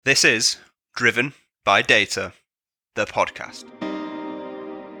This is Driven by Data, the podcast.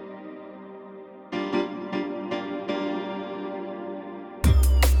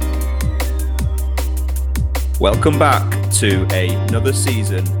 Welcome back to another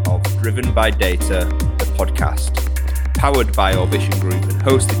season of Driven by Data, the podcast, powered by Orbition Group and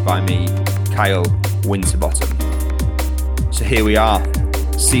hosted by me, Kyle Winterbottom. So here we are,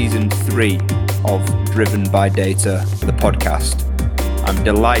 season 3 of Driven by Data, the podcast. I'm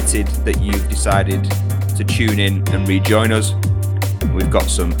delighted that you've decided to tune in and rejoin us. We've got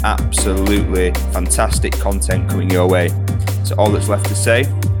some absolutely fantastic content coming your way. So all that's left to say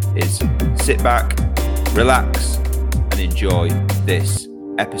is sit back, relax, and enjoy this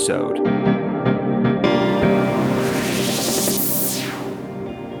episode.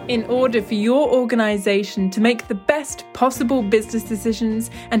 In order for your organisation to make the best possible business decisions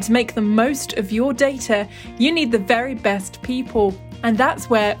and to make the most of your data, you need the very best people. And that's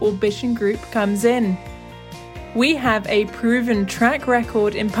where Orbition Group comes in. We have a proven track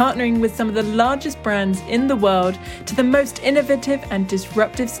record in partnering with some of the largest brands in the world to the most innovative and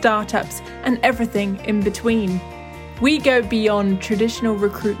disruptive startups and everything in between. We go beyond traditional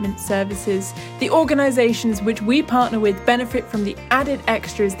recruitment services. The organisations which we partner with benefit from the added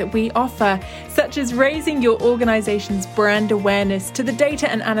extras that we offer, such as raising your organisation's brand awareness to the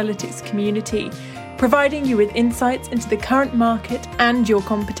data and analytics community, providing you with insights into the current market and your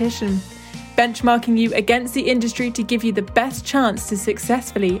competition, benchmarking you against the industry to give you the best chance to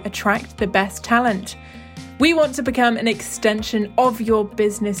successfully attract the best talent. We want to become an extension of your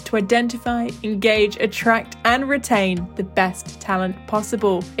business to identify, engage, attract, and retain the best talent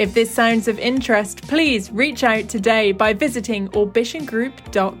possible. If this sounds of interest, please reach out today by visiting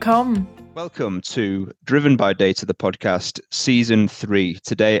orbitiongroup.com. Welcome to Driven by Data, the podcast, season 3.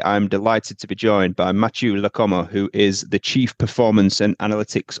 Today, I'm delighted to be joined by Mathieu Lacome, who is the Chief Performance and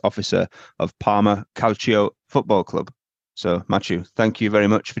Analytics Officer of Parma Calcio Football Club. So, Mathieu, thank you very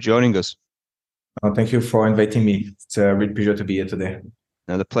much for joining us. Thank you for inviting me. It's a real pleasure to be here today.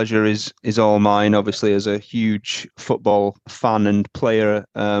 Now, the pleasure is all mine, obviously, as a huge football fan and player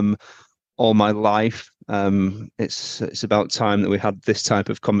all my life. It's about time that we had this type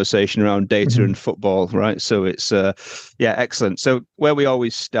of conversation around data and football, right? So it's excellent. So where we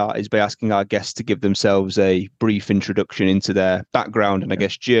always start is by asking our guests to give themselves a brief introduction into their background and I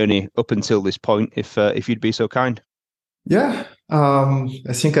guess journey up until this point, if you'd be so kind. Yeah,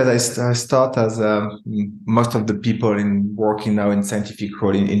 I think as I start as most of the people working now in scientific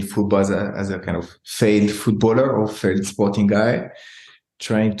role in football as a kind of failed footballer or failed sporting guy,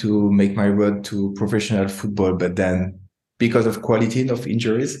 trying to make my road to professional football, but then because of quality of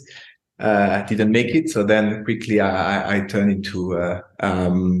injuries, I didn't make it. So then quickly I turned into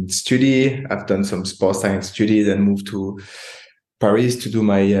study. I've done some sports science studies and moved to Paris to do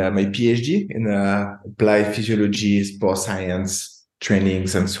my PhD in applied physiology, sports science,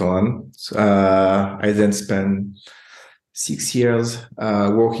 trainings, and so on. So, I then spent 6 years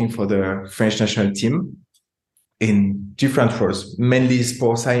working for the French national team in different roles, mainly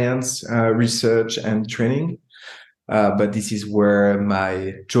sports science, research, and training. But this is where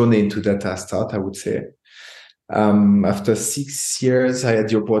my journey into data started, I would say. After 6 years, I had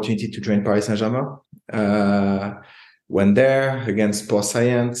the opportunity to join Paris Saint-Germain. Went there, again, sports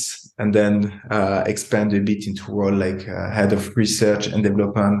science, and then expand a bit into role like head of research and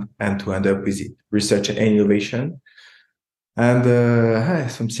development, and to end up with research and innovation. And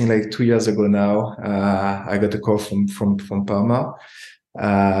something like 2 years ago now, I got a call from Parma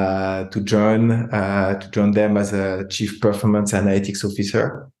to join them as a chief performance analytics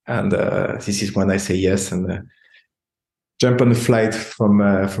officer. And this is when I say yes and jump on a flight from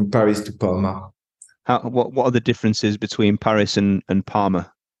Paris to Parma. What are the differences between Paris and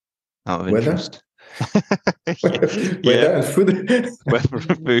Parma? Out of interest. Weather and food. Weather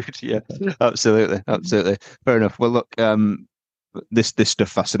and food, yeah. Absolutely. Fair enough. Well, look, this stuff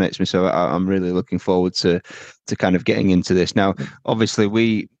fascinates me, so I'm really looking forward to kind of getting into this. Now, obviously,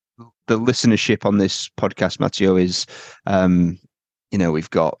 the listenership on this podcast, Mathieu, is we've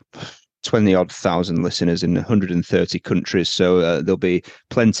got 20-odd thousand listeners in 130 countries. So there'll be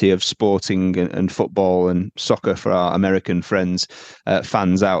plenty of sporting and football and soccer for our American friends,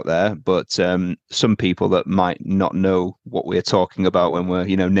 fans out there. But some people that might not know what we're talking about when we're,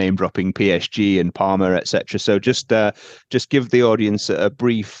 name dropping PSG and Parma, etc. So just give the audience a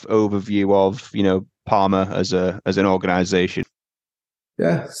brief overview of, Parma as an organization.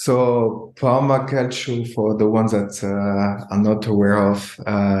 Yeah, so Parma Calcio, for the ones that are not aware of,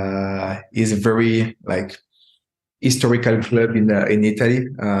 is a very historical club in Italy.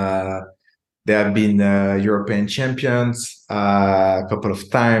 They have been European champions a couple of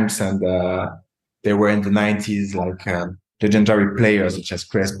times, and they were in the 90s like legendary players such as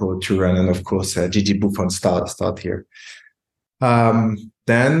Crespo, Turan, and of course Gigi Buffon start here.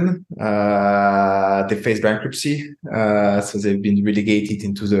 Then they faced bankruptcy, so they've been relegated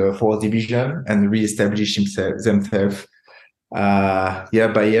into the fourth division and re-established themselves year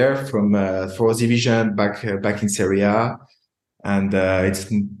by year from fourth division back in Serie A, and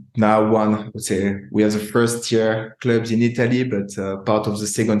it's now one. I would say we have the first tier clubs in Italy, but part of the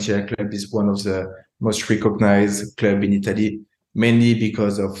second tier club is one of the most recognized club in Italy, mainly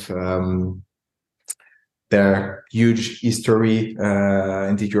because of their huge history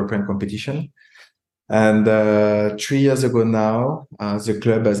in the European competition. And 3 years ago now, the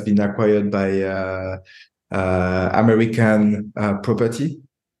club has been acquired by American property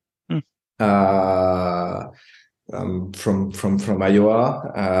from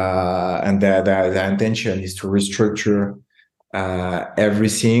Iowa, and their intention is to restructure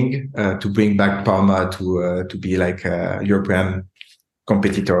everything to bring back Parma to be like European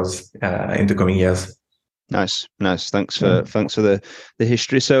competitors in the coming years. Nice. Thanks for the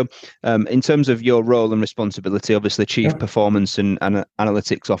history. So, in terms of your role and responsibility, obviously Chief Performance and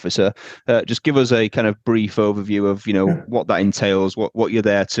Analytics Officer, just give us a kind of brief overview of what that entails, what you're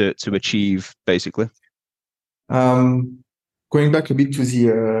there to achieve, basically. Going back a bit to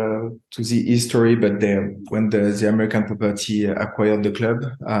the history, but when the American property acquired the club,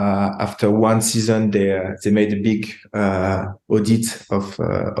 after one season, they made a big audit of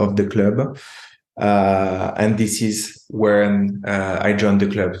the club. And this is when I joined the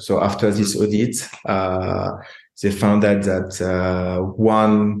club. So after this audit, they found out that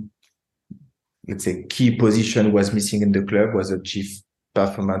one, let's say, key position was missing in the club, was a Chief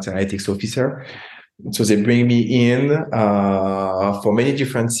Performance Analytics Officer. So they bring me in for many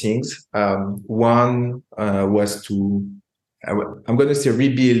different things. One was to, I'm going to say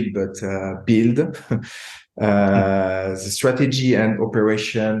rebuild, but build the strategy and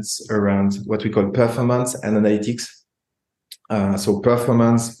operations around what we call performance and analytics. So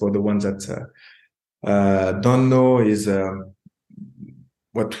performance, for the ones that don't know, is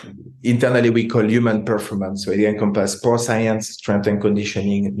what internally we call human performance. So it encompasses sports science, strength and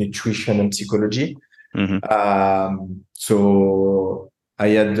conditioning, nutrition, and psychology. Mm-hmm. So I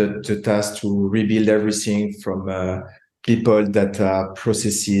had the task to rebuild everything from people, data,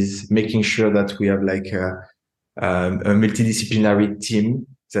 processes, making sure that we have like a multidisciplinary team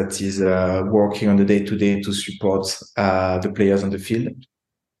that is working on the day-to-day to support the players on the field.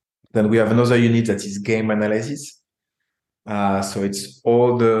 Then we have another unit that is game analysis. So it's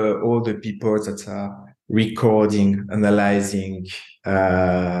all the people that are recording, analyzing,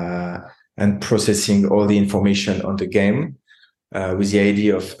 and processing all the information on the game, with the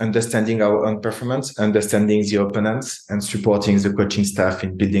idea of understanding our own performance, understanding the opponents, and supporting the coaching staff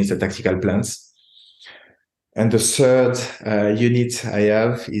in building the tactical plans. And the third unit I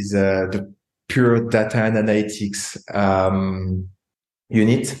have is the pure data and analytics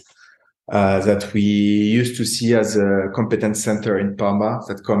unit that we used to see as a competence center in Parma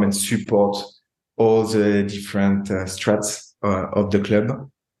that come and support all the different strats of the club.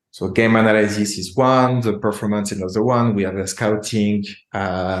 So game analysis is one, the performance is another one. We have the scouting,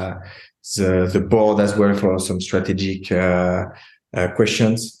 the board as well for some strategic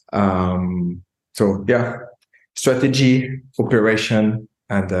questions. So yeah, strategy, operation,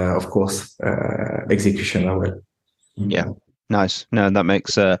 and of course execution as well. Yeah. Nice. No, that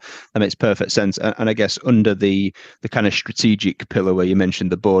makes perfect sense. And I guess under the kind of strategic pillar where you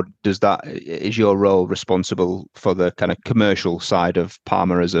mentioned the board, is your role responsible for the kind of commercial side of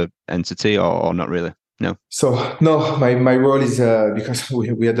Parma as a entity, or not really? No. So no, my role is because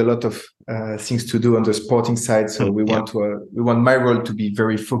we had a lot of things to do on the sporting side. So we want my role to be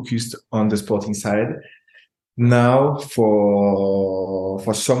very focused on the sporting side. Now for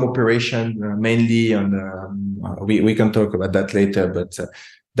some operation, mainly on we can talk about that later, but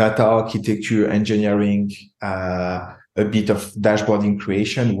data architecture, engineering, a bit of dashboarding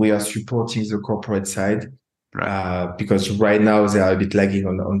creation, we are supporting the corporate side, right? Because right now they are a bit lagging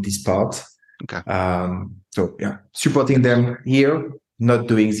on this part. Okay. So yeah, supporting them here, not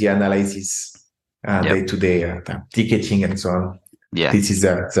doing the analysis day-to-day ticketing and so on. Yeah, this is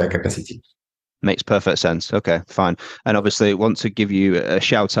their capacity. Makes perfect sense. Okay, fine. And obviously want to give you a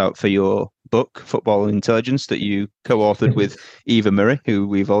shout out for your book, Football Intelligence, that you co-authored with Eva Murray, who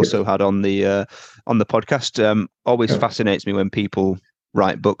we've also had on the podcast. Always fascinates me when people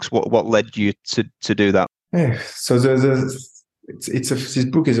write books. What led you to do that? Yeah, so this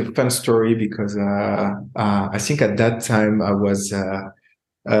book is a fun story because I think at that time I was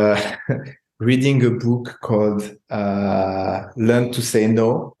reading a book called Learn to Say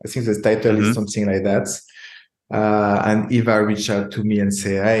No. I think the title is something like that. And Eva reached out to me and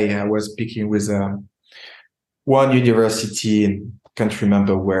said, hey, I was speaking with one university, can't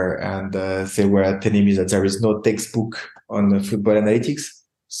remember where, and they were telling me that there is no textbook on football analytics.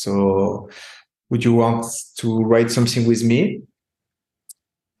 So would you want to write something with me?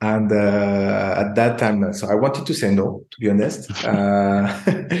 And at that time, so I wanted to say no, to be honest.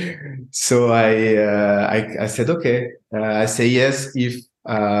 So I said, okay. I say yes if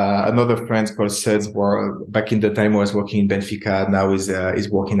another friend called Suds, back in the time was working in Benfica, now is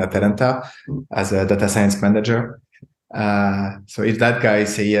working at Atlanta as a data science manager. So if that guy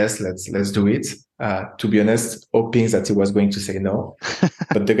say yes, let's do it. To be honest, hoping that he was going to say no,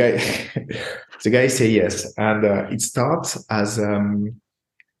 but the guy say yes, and it starts as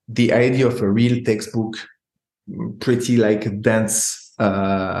the idea of a real textbook, pretty like a dense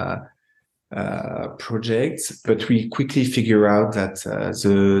project, but we quickly figure out that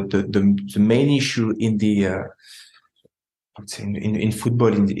the main issue in the I would say in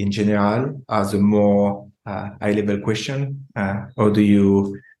football in general are the more high level question. How do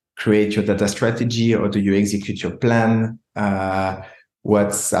you create your data strategy? How do you execute your plan?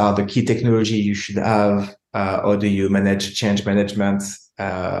 What are the key technology you should have? How do you manage change management?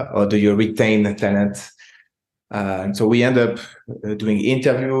 Or do you retain talent? And so we end up doing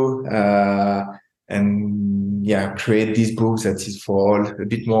interview and create these books that is for a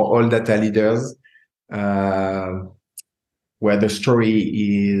bit more all data leaders, where the story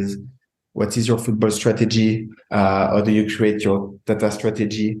is what is your football strategy? How do you create your data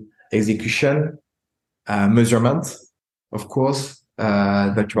strategy, execution, measurement, of course,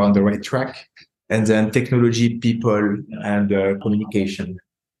 that you're on the right track. And then technology, people, and communication.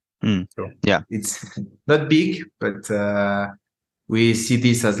 So it's not big, but we see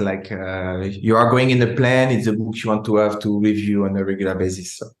this as like you are going in a plan. It's a book you want to have to review on a regular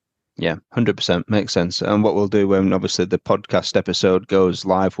basis. So. Yeah, 100% makes sense. And what we'll do when obviously the podcast episode goes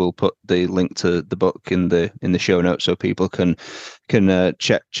live, we'll put the link to the book in the show notes so people can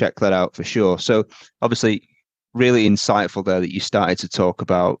check that out for sure. So obviously, really insightful there that you started to talk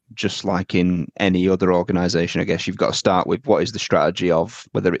about, just like in any other organization, I guess you've got to start with what is the strategy of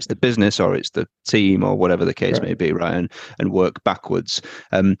whether it's the business or it's the team or whatever the case may be, right? And work backwards.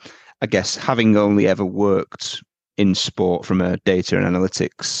 I guess having only ever worked in sport from a data and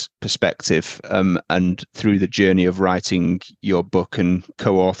analytics perspective, and through the journey of writing your book and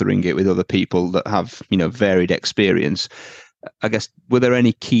co-authoring it with other people that have, varied experience, I guess, were there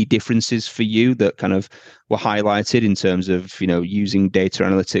any key differences for you that kind of were highlighted in terms of, using data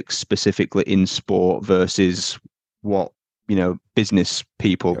analytics specifically in sport versus what, business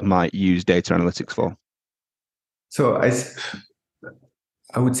people might use data analytics for? So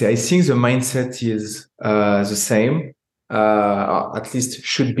I would say I think the mindset is the same, at least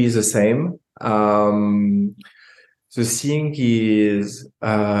should be the same. The thing is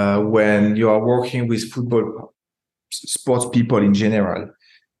when you are working with football, sports people in general,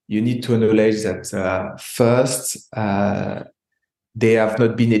 you need to acknowledge that first, they have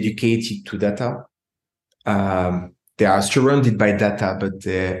not been educated to data. They are surrounded by data, but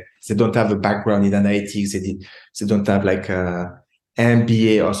they don't have a background in analytics. They don't have like a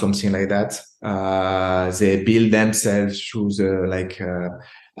MBA or something like that. They build themselves through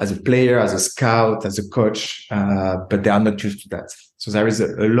as a player, as a scout, as a coach, but they are not used to that. So there is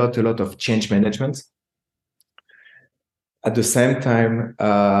a lot of change management. At the same time,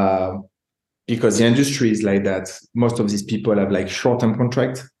 because the industry is like that, most of these people have like short-term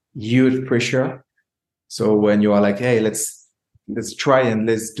contract, huge pressure. So when you are like, hey, let's try and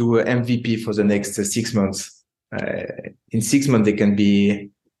let's do an MVP for the next 6 months. In 6 months, they can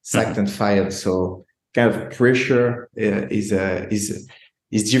be sacked and fired. So kind of pressure is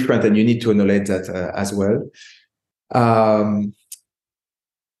different, and you need to acknowledge that as well. And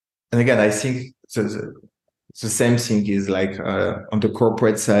again, I think the same thing is like on the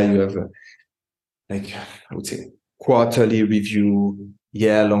corporate side, you have I would say quarterly review,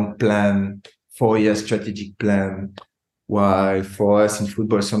 year-long plan, 4-year strategic plan. While for us in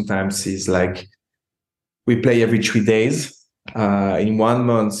football, sometimes is like we play every 3 days. In 1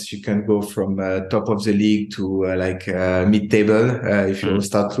 month, you can go from top of the league to mid-table if you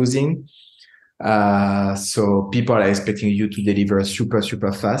start losing. So people are expecting you to deliver super,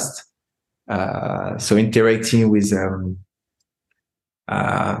 super fast. So interacting with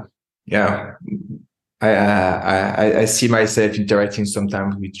I see myself interacting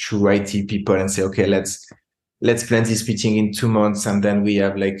sometimes with true IT people and say, okay, let's plan this meeting in 2 months, and then we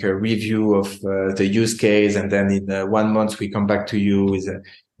have like a review of the use case, and then in 1 month we come back to you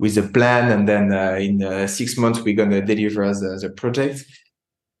with a plan, and then in 6 months we're going to deliver the project.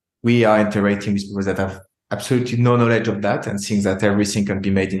 We are interacting with people that have absolutely no knowledge of that and think that everything can be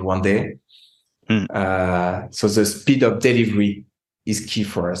made in one day. So the speed of delivery is key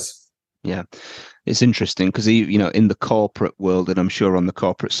for us. Yeah. It's interesting because, in the corporate world, and I'm sure on the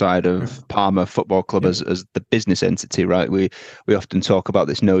corporate side of Parma Football Club as the business entity, right? We often talk about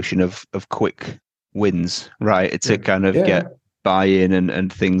this notion of quick wins, right? To kind of get buy-in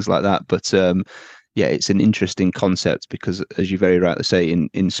and things like that. But it's an interesting concept because, as you very rightly say,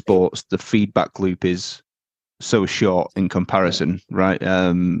 in sports, the feedback loop is so short in comparison, right?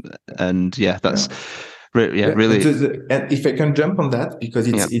 That's really. And if I can jump on that, because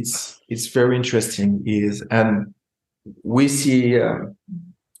it's very interesting, and we see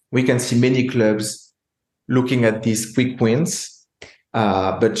we can see many clubs looking at these quick wins,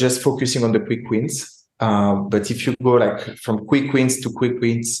 but just focusing on the quick wins. But if you go like from quick wins to quick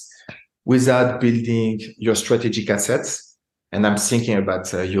wins without building your strategic assets, and I'm thinking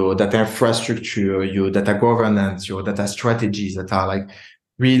about your data infrastructure, your data governance, your data strategies that are like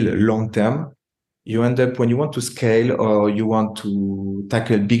real long term, you end up, when you want to scale or you want to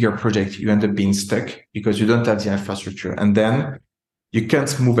tackle a bigger project, you end up being stuck because you don't have the infrastructure, and then you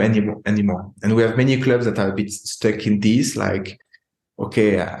can't move anymore. And we have many clubs that are a bit stuck in this, like,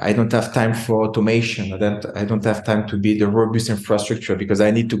 okay, I don't have time for automation. I don't have time to build a robust infrastructure because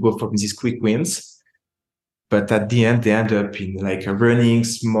I need to go from these quick wins. But at the end, they end up in like running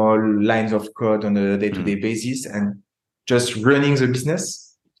small lines of code on a day-to-day basis, and just running the business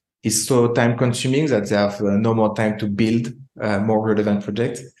is so time consuming that they have no more time to build more relevant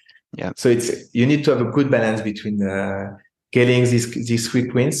projects. Yeah. So you need to have a good balance between getting these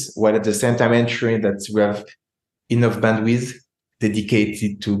quick wins while at the same time ensuring that we have enough bandwidth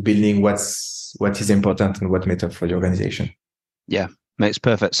dedicated to building what is important and what matters for the organization. Yeah, makes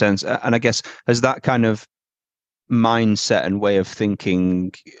perfect sense. And I guess, has that kind of mindset and way of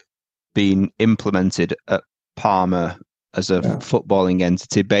thinking been implemented at Parma as a footballing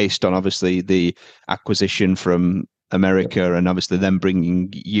entity, based on obviously the acquisition from America and obviously them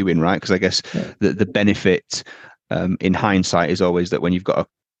bringing you in, right? Because I guess the benefit in hindsight is always that when you've got a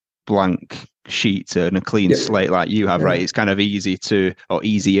blank sheet and a clean slate like you have, right, it's kind of easy to, or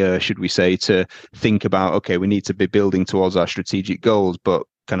easier, should we say, to think about, okay, we need to be building towards our strategic goals, but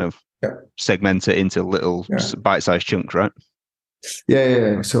kind of segment it into little bite-sized chunks, right?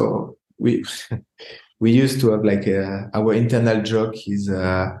 So we used to have like our internal joke is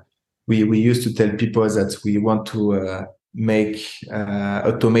we used to tell people that we want to make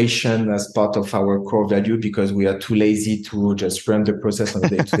automation as part of our core value because we are too lazy to just run the process on a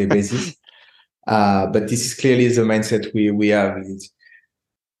day-to-day basis. But this is clearly the mindset we have.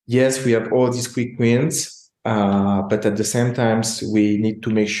 Yes, we have all these quick wins, but at the same time, we need to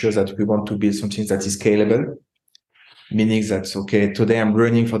make sure that we want to build something that is scalable. Meaning that, okay, today I'm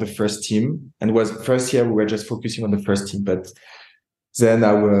running for the first team, and first year we were just focusing on the first team, but then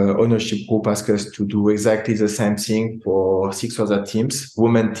our ownership group asked us to do exactly the same thing for 6 other teams,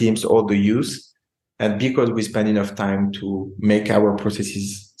 women teams, all the youth. And because we spent enough time to make our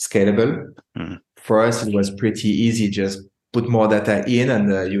processes scalable, for us, it was pretty easy. Just put more data in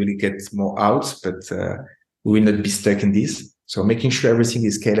and you will get more out, but we will not be stuck in this. So making sure everything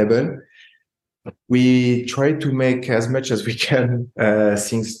is scalable. We try to make as much as we can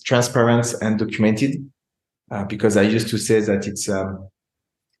things transparent and documented, because I used to say that it's a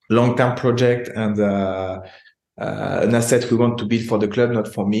long-term project and an asset we want to build for the club, not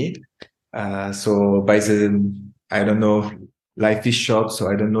for me. So I don't know, life is short, so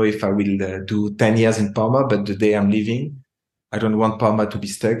I don't know if I will do 10 years in Parma, but the day I'm leaving, I don't want Parma to be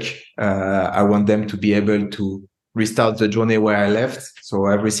stuck. I want them to be able to restart the journey where I left. So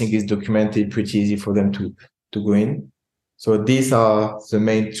everything is documented, pretty easy for them to go in. So these are the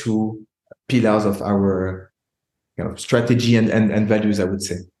main 2 pillars of our strategy and values, I would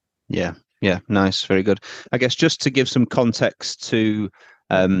say. Yeah, nice, very good. I guess just to give some context to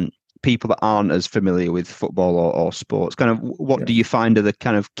people that aren't as familiar with football or sports, kind of what do you find are the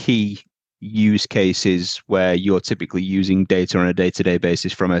kind of key use cases where you're typically using data on a day-to-day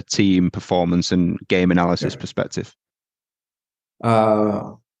basis from a team performance and game analysis perspective?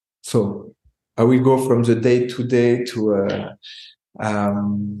 So I will go from the day-to-day to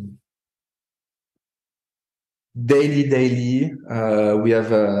daily. We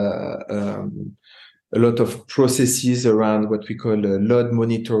have a lot of processes around what we call load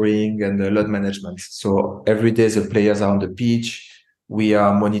monitoring and load management. So every day the players are on the pitch. We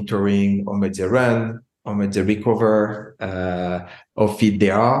are monitoring how much they run, how much they recover, how fit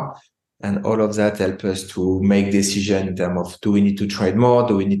they are. And all of that help us to make decision in terms of, do we need to trade more?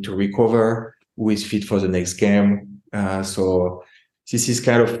 Do we need to recover? Who is fit for the next game? So this is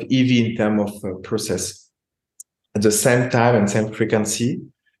kind of easy in terms of process. At the same time and same frequency,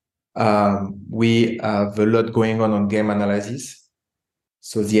 we have a lot going on game analysis.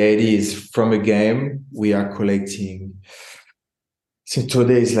 So the idea is, from a game, we are collecting, so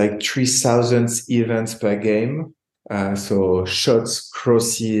today is like 3,000 events per game. So shots,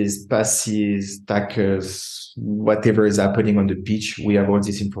 crosses, passes, tackles, whatever is happening on the pitch, we have all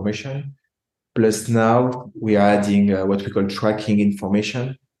this information. Plus now we are adding what we call tracking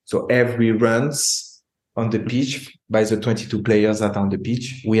information. So every runs on the pitch by the 22 players that are on the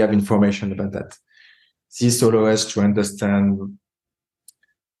pitch, we have information about that. This allows us to understand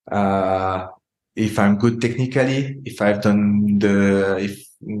if I'm good technically, if I've done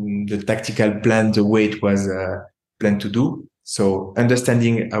the tactical plan the way it was planned to do. So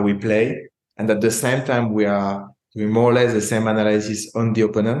understanding how we play, and at the same time we are doing more or less the same analysis on the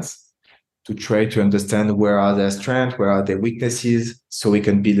opponents to try to understand where are their strengths, where are their weaknesses, so we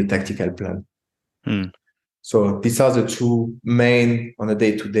can build a tactical plan. So these are the two main on a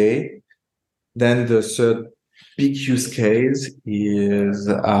day-to-day. Then the third big use case is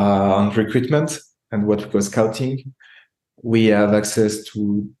on recruitment and what we call scouting. We have access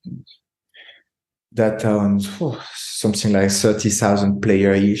to data on something like 30,000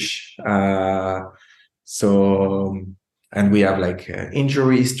 player-ish. And we have like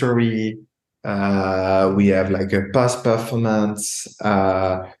injury history. We have like a past performance.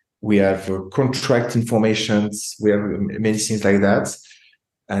 We have contract informations. We have many things like that.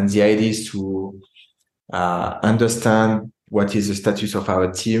 And the idea is to understand what is the status of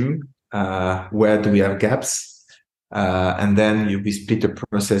our team, where do we have gaps, and then we split the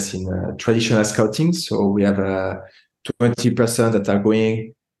process in traditional scouting. So we have 20% that are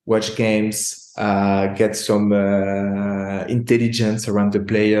going watch games, get some intelligence around the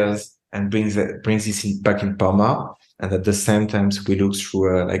players, and brings this back in Parma. And at the same time, we look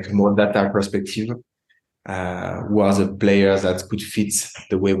through like a more data perspective. Who are the players that could fit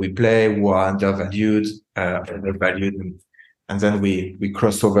the way we play, who are undervalued, overvalued, and then we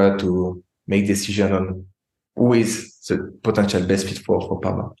cross over to make decision on who is the potential best fit for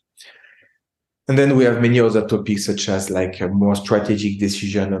Parma. And then we have many other topics, such as like a more strategic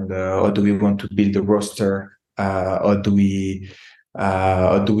decision on how do we want to build the roster, or do we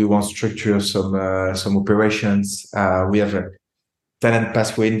want to structure some operations. We have a talent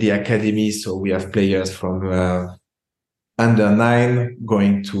pathway in the academy, so we have players from under 9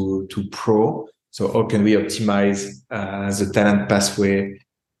 going to pro. So how can we optimize the talent pathway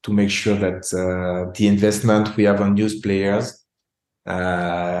to make sure that the investment we have on youth players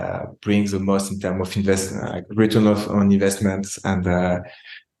brings the most in terms of return on investments, and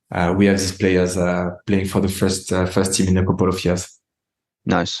we have these players playing for the first team in a couple of years.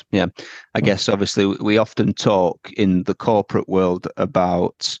 Nice. Yeah. I guess obviously we often talk in the corporate world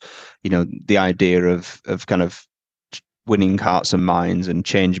about, the idea of kind of winning hearts and minds and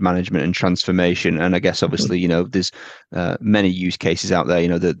change management and transformation. And I guess obviously, there's many use cases out there,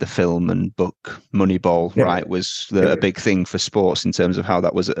 the film and book Moneyball, right, was a big thing for sports in terms of how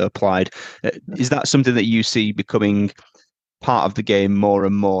that was applied. Is that something that you see becoming part of the game more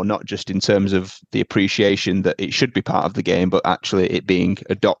and more, not just in terms of the appreciation that it should be part of the game, but actually it being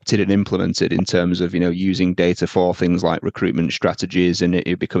adopted and implemented in terms of, using data for things like recruitment strategies, and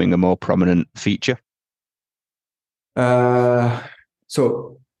it becoming a more prominent feature?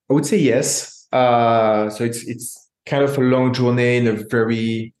 So I would say yes. So it's kind of a long journey in a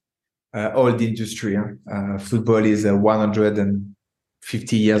very old industry. Football is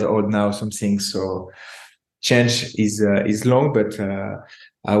 150 years old now, something. So change is long, but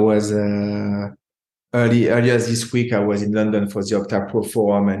I was earlier this week. I was in London for the Opta Pro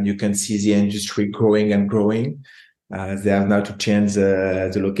Forum, and you can see the industry growing and growing. They have now to change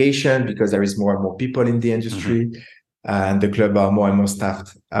the location because there is more and more people in the industry, and the club are more and more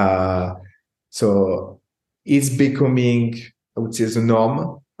staffed. So it's becoming, I would say, the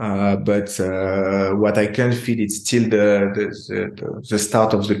norm. But what I can feel, it's still the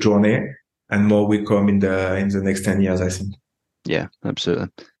start of the journey. And more will come in the next 10 years, I think. Yeah, absolutely.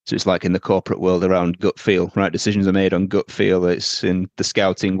 So it's like in the corporate world around gut feel, right? Decisions are made on gut feel. It's in the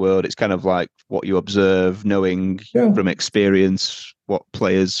scouting world. It's kind of like what you observe, knowing from experience what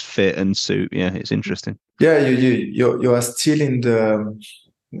players fit and suit. Yeah, it's interesting. Yeah, you are still in the.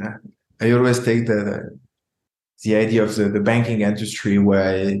 I always take the idea of the banking industry,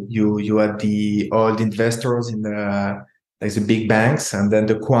 where you have the old investors in the big banks, and then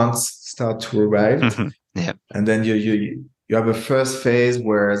the quants start to arrive. Yeah. And then you you have a first phase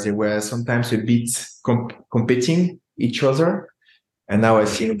where they were sometimes a bit competing each other. And now I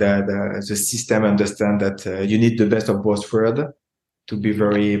think that the system understand that you need the best of both worlds to be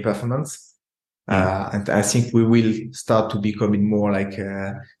very performant. And I think we will start to becoming more like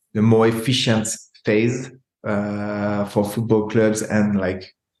the more efficient phase for football clubs and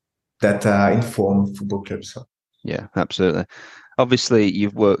like data informed football clubs. Yeah, absolutely. Obviously,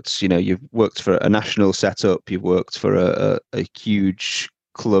 you've worked for a national setup. You've worked for a huge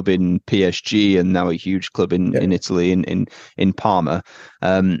club in PSG, and now a huge club in Italy in Parma.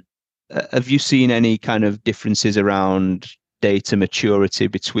 Have you seen any kind of differences around data maturity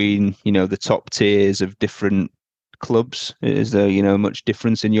between the top tiers of different clubs? Is there much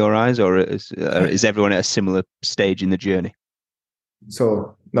difference in your eyes, or is everyone at a similar stage in the journey?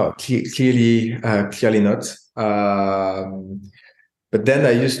 So no, clearly not. But then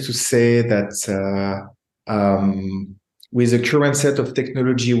I used to say that with the current set of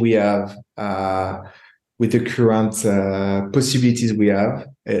technology we have, with the current possibilities we have,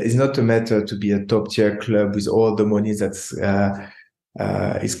 it's not a matter to be a top tier club with all the money that's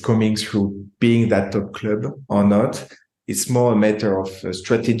is coming through being that top club or not. It's more a matter of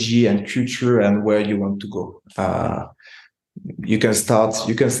strategy and culture and where you want to go. You can start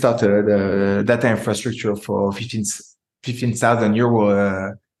the data infrastructure for 15,000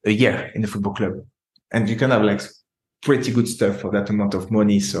 euro a year in a football club, and you can have like pretty good stuff for that amount of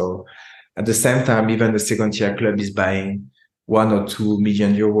money. So at the same time, even the second tier club is buying 1 or 2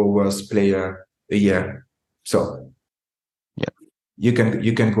 million euro worth player a year. So you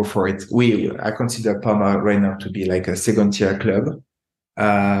can go for it. I consider Parma right now to be like a second tier club.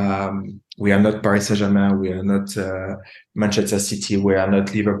 We are not Paris Saint-Germain, we are not Manchester City, we are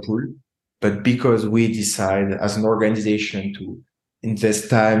not Liverpool. But because we decide as an organization to invest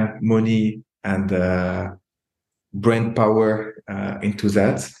time, money, and brain power into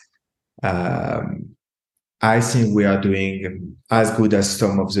that, I think we are doing as good as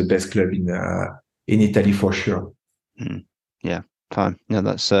some of the best clubs in Italy for sure. Yeah, fine. No,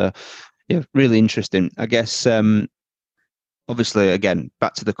 that's really interesting. I guess obviously, again,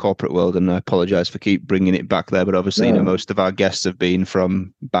 back to the corporate world, and I apologize for keep bringing it back there, but obviously, most of our guests have been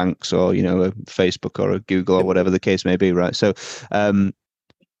from banks or, a Facebook or a Google or whatever the case may be, right? So,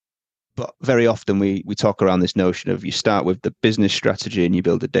 but very often we talk around this notion of you start with the business strategy and you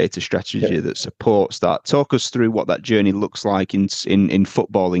build a data strategy that supports that. Talk us through what that journey looks like in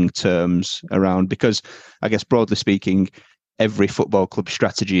footballing terms around, because I guess broadly speaking, every football club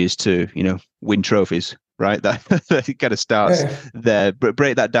strategy is to, win trophies, right? That kind of starts there. But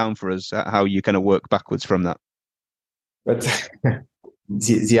break that down for us, how you kind of work backwards from that. But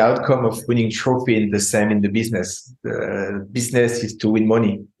the outcome of winning trophy is the same in the business. The business is to win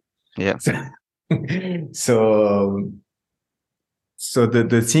money. Yeah. So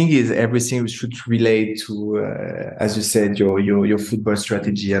the thing is, everything should relate to, as you said, your football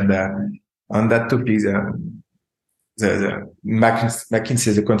strategy. And on that topic, the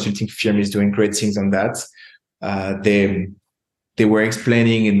McKinsey, the consulting firm, is doing great things on that. They were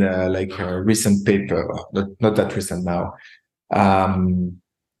explaining in a recent paper, not that recent now,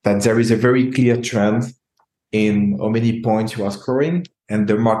 that there is a very clear trend in how many points you are scoring and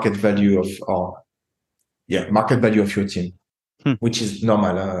the market value of your team, which is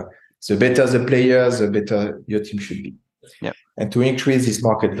normal. The better the players, the better your team should be. Yeah. And to increase this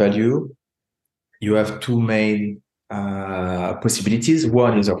market value, you have two main possibilities.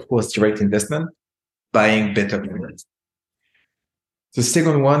 One is, of course, direct investment, buying better players. The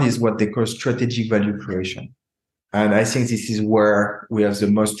second one is what they call strategic value creation. And I think this is where we have the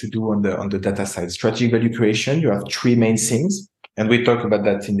most to do on the data side. Strategic value creation, you have three main things. And we talk about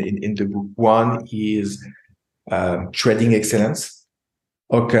that in the book. One is trading excellence.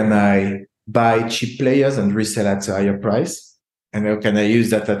 How can I buy cheap players and resell at a higher price? And how can I use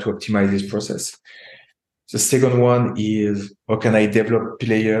data to optimize this process? The second one is how can I develop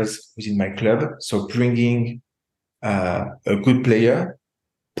players within my club? So bringing a good player,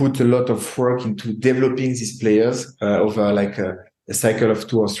 put a lot of work into developing these players over like a cycle of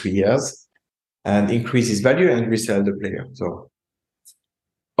 2 or 3 years, and increase his value and resell the player. So,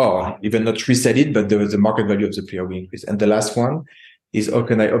 or even not resell it, but the market value of the player will increase. And the last one is how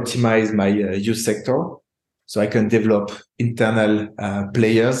can I optimize my youth sector so I can develop internal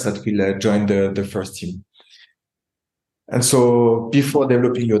players that will join the first team. And so before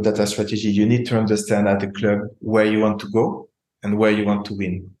developing your data strategy, you need to understand at the club where you want to go and where you want to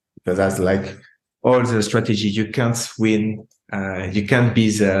win. Because that's like all the strategy. You can't win. You can't be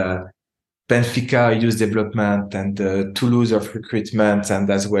the Benfica youth development and the Toulouse of recruitment and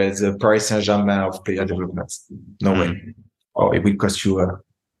as well the Paris Saint-Germain of player development. No way. or it will cost you a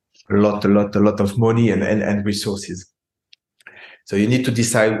lot of money and resources. So you need to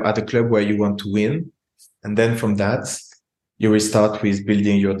decide at a club where you want to win. And then from that, you will start with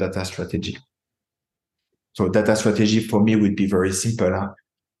building your data strategy. So data strategy for me would be very simple.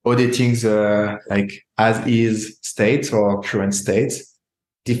 Auditing the like as is state or current state,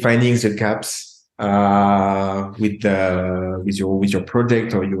 defining the gaps with your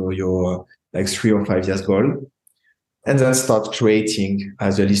project or your like 3 or 5 years goal, and then start creating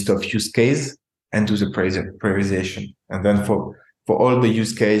as a list of use case and do the prioritization. And then for all the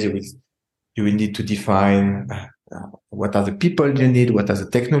use case, you will need to define what are the people you need, what are the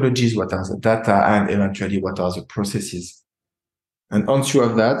technologies, what are the data, and eventually what are the processes. And once you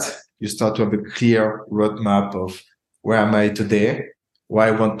have that, you start to have a clear roadmap of where am I today, where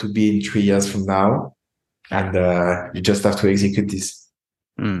I want to be in 3 years from now. And you just have to execute this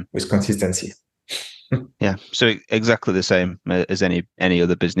with consistency. Yeah, so exactly the same as any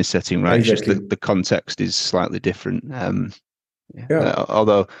other business setting, right? Exactly. It's just the context is slightly different.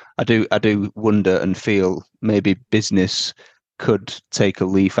 Although I do wonder and feel maybe business could take a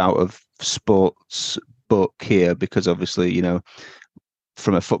leaf out of sports book here, because obviously, you know,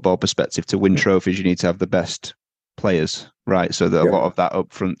 from a football perspective, to win trophies, you need to have the best players, right? So that a lot of that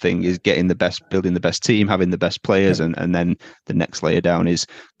upfront thing is getting the best, building the best team, having the best players, and then the next layer down is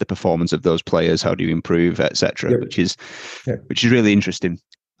the performance of those players. How do you improve, etc. Which is really interesting.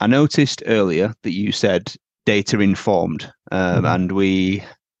 I noticed earlier that you said data informed, and we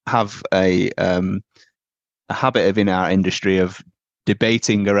have a habit of in our industry of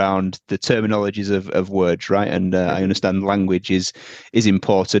debating around the terminologies of words, right? And I understand language is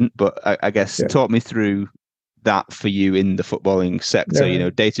important, but I guess talk me through that for you in the footballing sector. You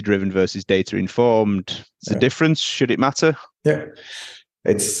know, data driven versus data informed. The difference, should it matter? Yeah,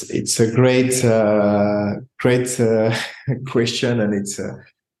 it's a great question, and it's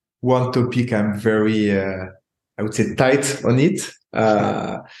one topic I'm very I would say tight on it.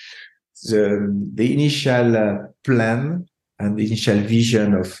 The initial plan and the initial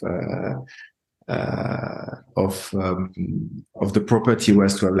vision of the property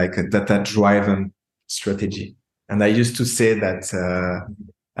was to have like a data-driven strategy. And I used to say that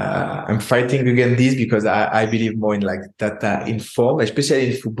I'm fighting against this because I believe more in like data informed, especially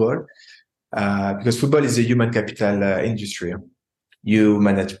in football, because football is a human capital industry. You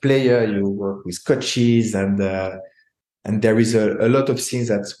manage player, you work with coaches, and there is a lot of things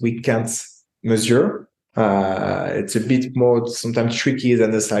that we can't measure. It's a bit more sometimes tricky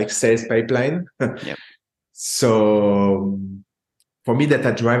than this like sales pipeline. So for me,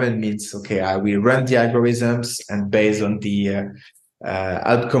 data driven means, okay, I will run the algorithms, and based on the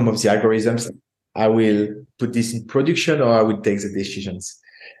outcome of the algorithms, I will put this in production or I will take the decisions.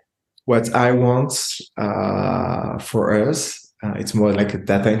 What I want for us, it's more like a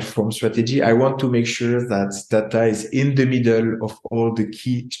data-informed strategy. I want to make sure that data is in the middle of all the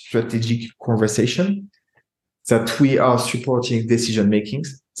key strategic conversation, that we are supporting decision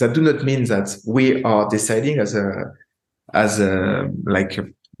makings. That do not mean that we are deciding as a like a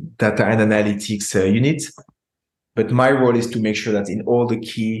data and analytics unit, but my role is to make sure that in all the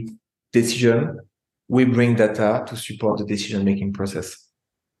key decision, we bring data to support the decision making process.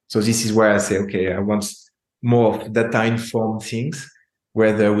 So this is where I say, okay, I want more of data-informed things,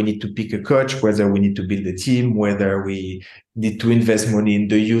 whether we need to pick a coach, whether we need to build a team, whether we need to invest money in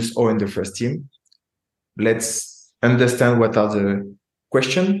the youth or in the first team. Let's understand what are the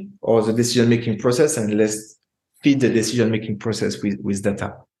questions or the decision-making process, and let's feed the decision-making process with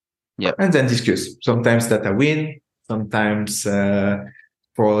data. And then discuss. Sometimes data win, sometimes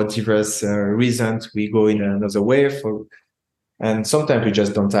for diverse reasons, we go in another way. And sometimes we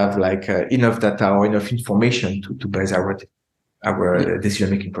just don't have like enough data or enough information to base our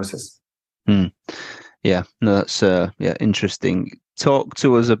decision-making process. Yeah, no, that's interesting. Talk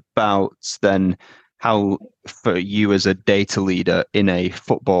to us about then how, for you as a data leader in a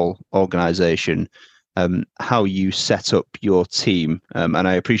football organization, how you set up your team. And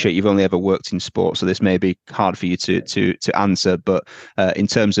I appreciate you've only ever worked in sports, so this may be hard for you to answer, but in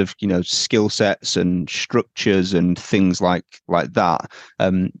terms of, you know, skill sets and structures and things like that,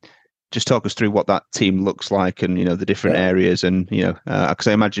 just talk us through what that team looks like, and, you know, the different areas, and, you know, because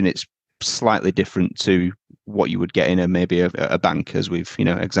I imagine it's slightly different to what you would get in maybe a bank, as we've, you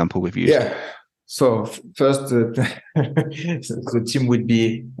know, example we've used. So first, the team would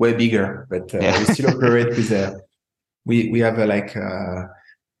be way bigger, but we still operate with we have a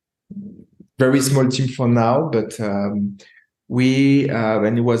very small team for now. But we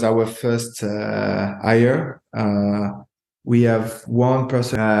when it was our first hire, we have one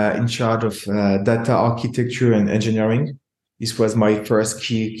person in charge of data architecture and engineering. this was my first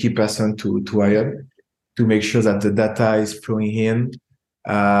key person to hire, to make sure that the data is flowing in.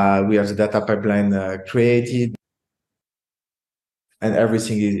 We have the data pipeline created, and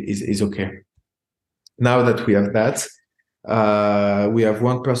everything is okay. Now that we have that, we have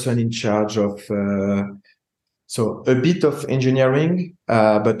one person in charge of so a bit of engineering,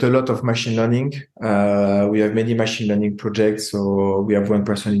 but a lot of machine learning. We have many machine learning projects, so we have one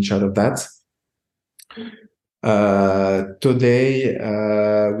person in charge of that. Today,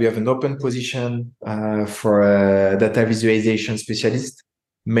 we have an open position for a data visualization specialist,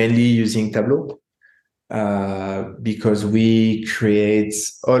 mainly using Tableau, because we create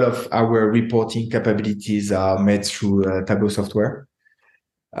all of our reporting capabilities are made through Tableau software.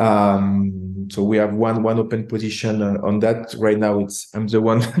 So we have one open position on that. Right now, I'm the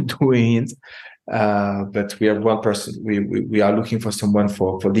one doing it, but we have one person. We are looking for someone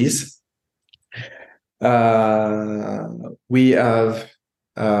for this. We have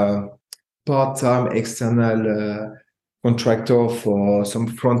part-time external contractor for some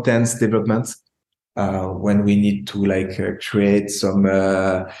front-end development when we need to create some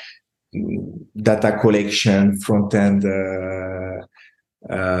data collection front-end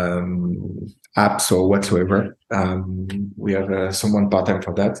apps or whatsoever. We have someone part-time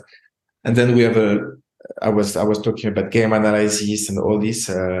for that, and then we have I was talking about game analysis and all this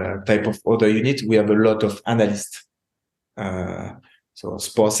type of other unit. We have a lot of analysts, so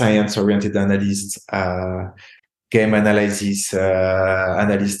sports science oriented analysts, game analysis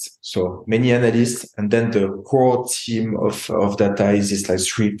analysts. So many analysts, and then the core team of data is this like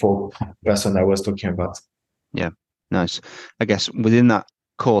 3-4 person I was talking about. Yeah, nice. I guess within that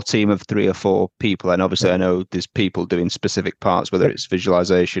core team of 3 or 4 people, and obviously I know there's people doing specific parts, whether it's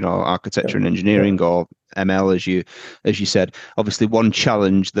visualization or architecture and engineering or ML, as you said. Obviously, one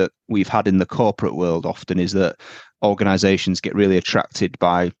challenge that we've had in the corporate world often is that organizations get really attracted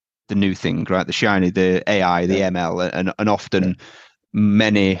by the new thing, right? The shiny, the AI, the ML, and often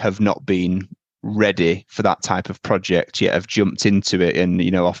many have not been ready for that type of project yet, have jumped into it, and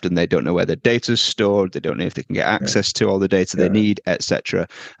often they don't know where their data's stored, they don't know if they can get access to all the data they need, etc.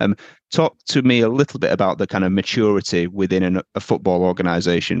 Talk to me a little bit about the kind of maturity within a football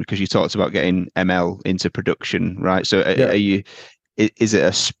organization, because you talked about getting ML into production, right? So is it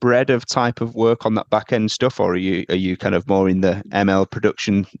a spread of type of work on that back end stuff, or are you kind of more in the ML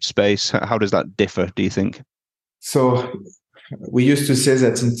production space? How does that differ, do you think? So we used to say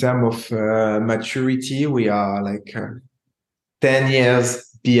that in terms of maturity, we are like 10 years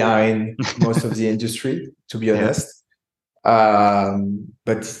behind most of the industry, to be honest.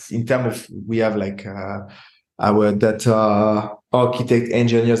 But in terms of, we have like our data architect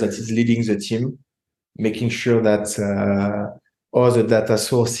engineers that is leading the team, making sure that all the data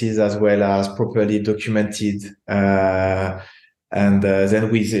sources as well as properly documented. And then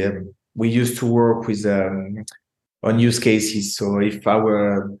we used to work with on use cases. So if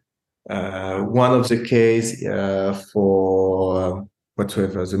our one of the case for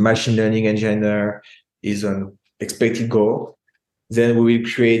whatever the machine learning engineer is on expected goal, then we will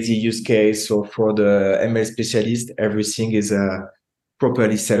create the use case. So for the ML specialist, everything is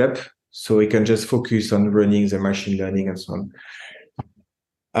properly set up, so we can just focus on running the machine learning and so on.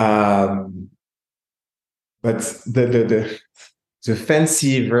 But the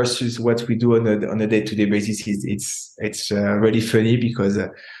fancy versus what we do on a day-to-day basis it's really funny, because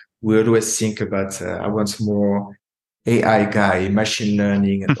we always think about I want more AI guy, machine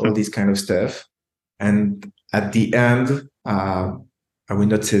learning, and all this kind of stuff. And at the end, I will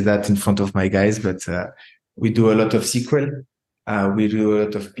not say that in front of my guys, but we do a lot of SQL. We do a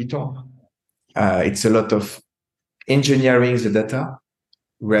lot of Python. It's a lot of engineering the data,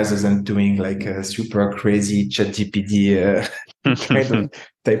 rather than doing like a super crazy ChatGPT kind of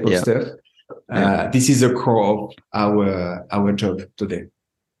type of stuff. This is the core of our job today.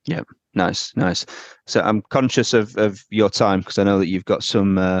 Yeah, nice. So I'm conscious of your time, because I know that you've got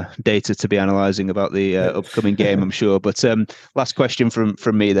some data to be analysing about the upcoming game, I'm sure. But last question from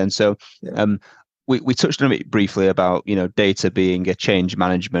me then. So we touched on it briefly about data being a change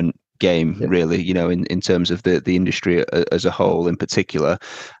management game, really, in terms of the industry as a whole in particular.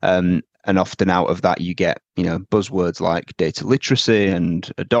 And often out of that you get buzzwords like data literacy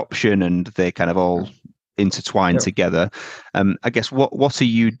and adoption, and they kind of all intertwine together. I guess what are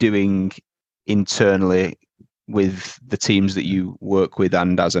you doing internally with the teams that you work with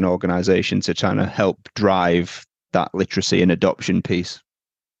and as an organization to try to help drive that literacy and adoption piece?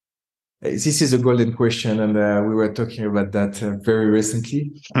 This is a golden question, and we were talking about that very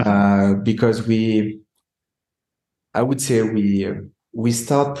recently, because I would say we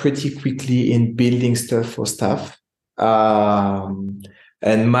start pretty quickly in building stuff for staff.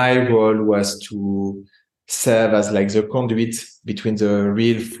 And my role was to serve as like the conduit between the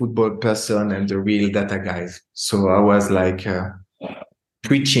real football person and the real data guys. So I was like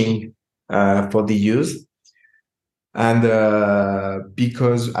preaching for the youth. And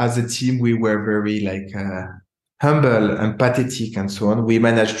because as a team, we were very like humble and pathetic and so on, we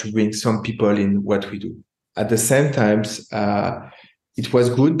managed to bring some people in what we do. At the same time, it was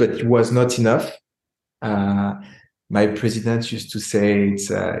good, but it was not enough. My president used to say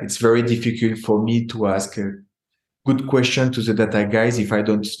it's very difficult for me to ask a good question to the data guys if I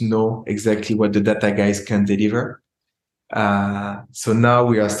don't know exactly what the data guys can deliver. So now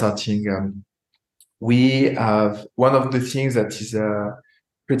we are starting. We have one of the things that is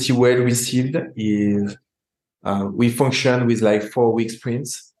pretty well received is we function with like 4-week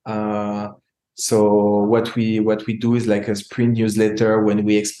sprints. So what we do is like a sprint newsletter when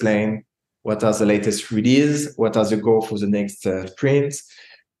we explain what are the latest release, what are the goals for the next sprint,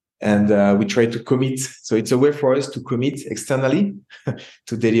 and we try to commit. So it's a way for us to commit externally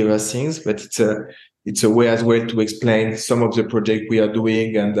to deliver things, but it's a way as well to explain some of the project we are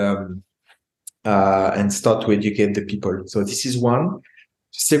doing and start to educate the people. So this is one.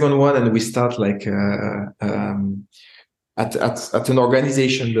 Second one, and we start like at an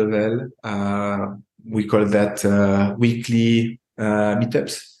organization level. We call that weekly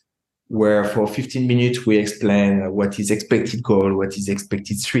meetups, where for 15 minutes we explain what is expected goal, what is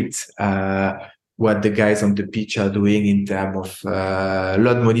expected threat, what the guys on the pitch are doing in terms of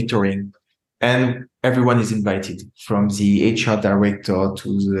load monitoring, and everyone is invited, from the HR director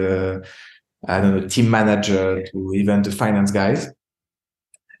to the team manager to even the finance guys.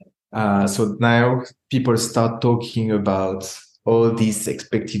 So now people start talking about all these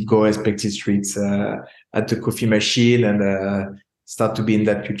expected goal, expected threats at the coffee machine, and start to be in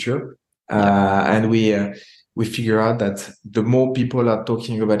that culture. And we figure out that the more people are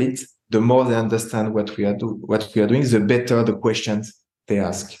talking about it, the more they understand what we are doing, the better the questions they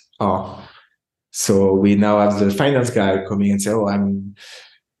ask are. So we now have the finance guy coming and say,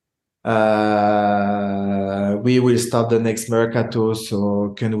 we will start the next mercato.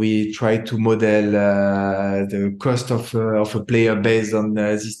 So can we try to model the cost of a player based on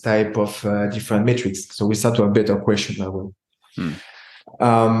this type of different metrics? So we start to have better questions now.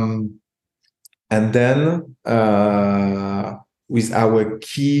 And then with our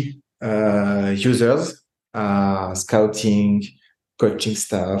key users, scouting, coaching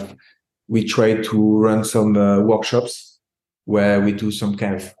staff, we try to run some workshops where we do some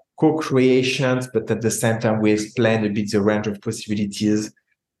kind of co-creations, but at the same time, we explain a bit the range of possibilities.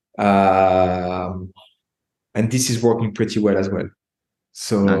 And this is working pretty well as well.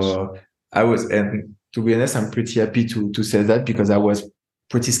 So nice. And to be honest, I'm pretty happy to say that, because I was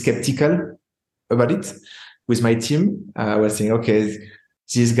pretty skeptical about it with my team. I was saying, okay,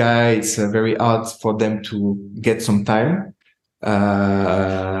 this guy, it's very hard for them to get some time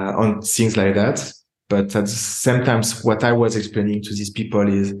on things like that. But at the same time, what I was explaining to these people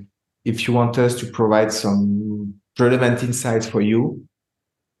is, if you want us to provide some relevant insights for you,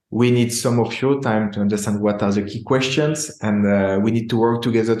 we need some of your time to understand what are the key questions, and we need to work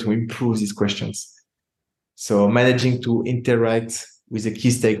together to improve these questions. So managing to interact with a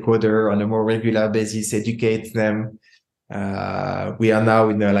key stakeholder on a more regular basis, educate them. We are now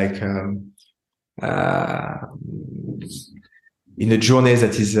in in a journey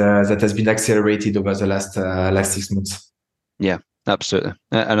that has been accelerated over the last 6 months. Yeah, absolutely.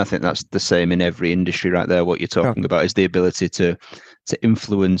 And I think that's the same in every industry right there. What you're talking about is the ability to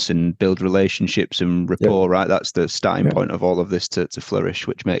influence and build relationships and rapport, right? That's the starting point of all of this to flourish,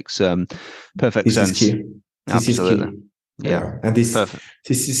 which makes perfect sense. This absolutely. Is key. Yeah. And this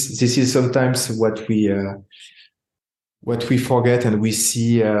is sometimes what we forget, and we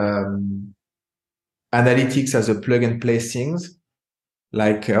see analytics as a plug and play things.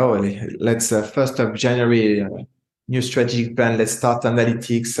 Like, let's 1st of January, new strategic plan, let's start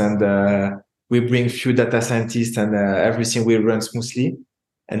analytics, and we bring few data scientists, and everything will run smoothly.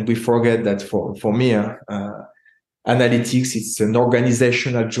 And we forget that for me, analytics, it's an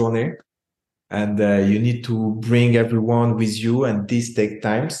organizational journey, and you need to bring everyone with you, and this takes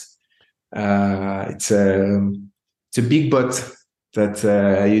times. It's a big boat that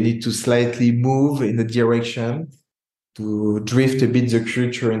you need to slightly move in the direction to drift a bit the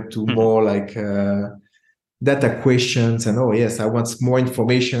culture into more like data questions, and I want more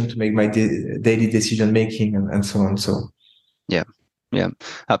information to make my daily decision making, and so on. So yeah,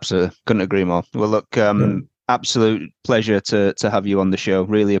 absolutely, couldn't agree more. Well, look, absolute pleasure to have you on the show.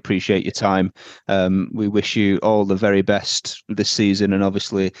 Really appreciate your time. We wish you all the very best this season and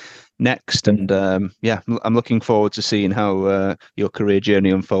obviously next. And I'm looking forward to seeing how your career journey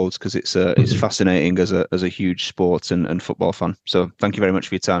unfolds, because it's fascinating as a huge sports and football fan. So thank you very much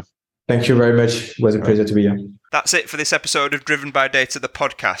for your time. Thank you very much. It was a pleasure to be here. That's it for this episode of Driven by Data, the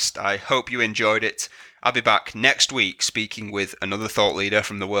podcast. I hope you enjoyed it. I'll be back next week speaking with another thought leader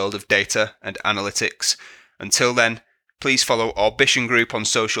from the world of data and analytics. Until then, please follow our Ambition Group on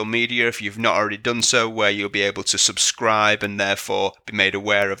social media if you've not already done so, where you'll be able to subscribe and therefore be made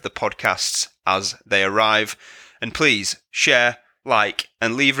aware of the podcasts as they arrive. And please share, like,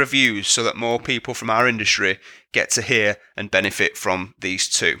 and leave reviews so that more people from our industry get to hear and benefit from these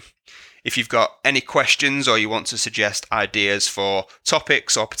too. If you've got any questions or you want to suggest ideas for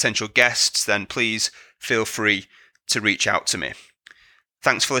topics or potential guests, then please feel free to reach out to me.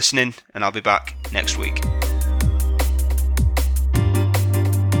 Thanks for listening, and I'll be back next week.